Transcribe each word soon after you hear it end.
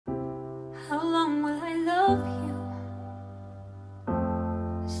How long will I love you?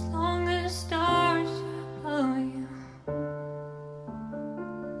 As long as stars are above you,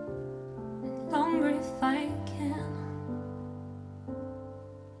 and longer if I can.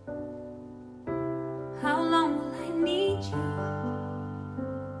 How long will I need you?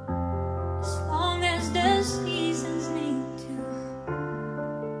 As long as the seasons need to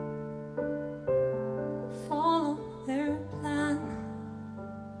follow their plan.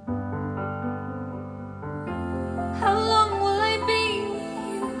 How long will I be with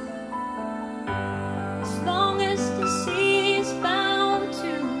you? As long as the sea is bound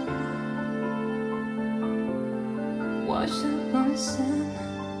to wash up on sand.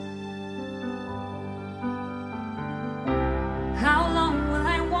 How long will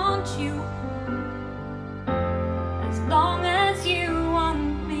I want you? As long as you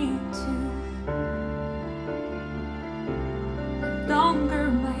want me to, and longer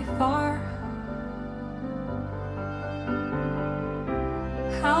by far.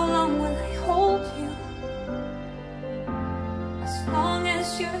 How long will I hold you? As long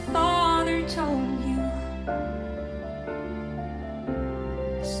as your father told you,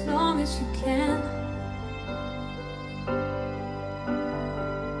 as long as you can.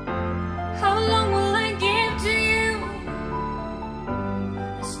 How long will I give to you?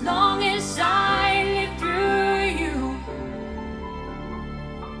 As long as I live through you,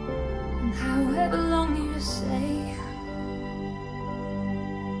 and however long you say.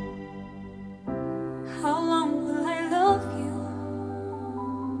 How long will I love you?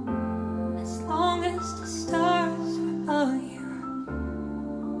 As long as the stars are above you,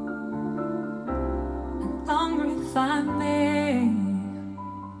 and longer if I may.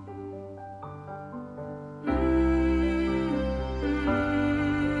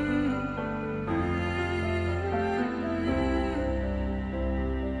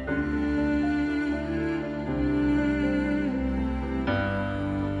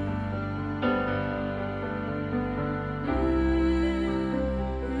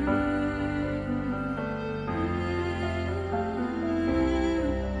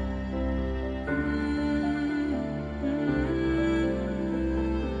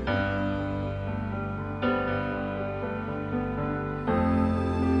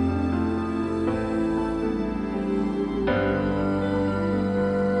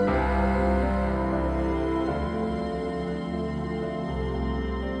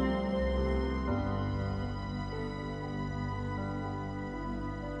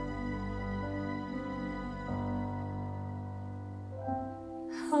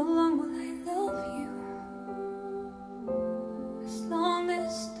 How long will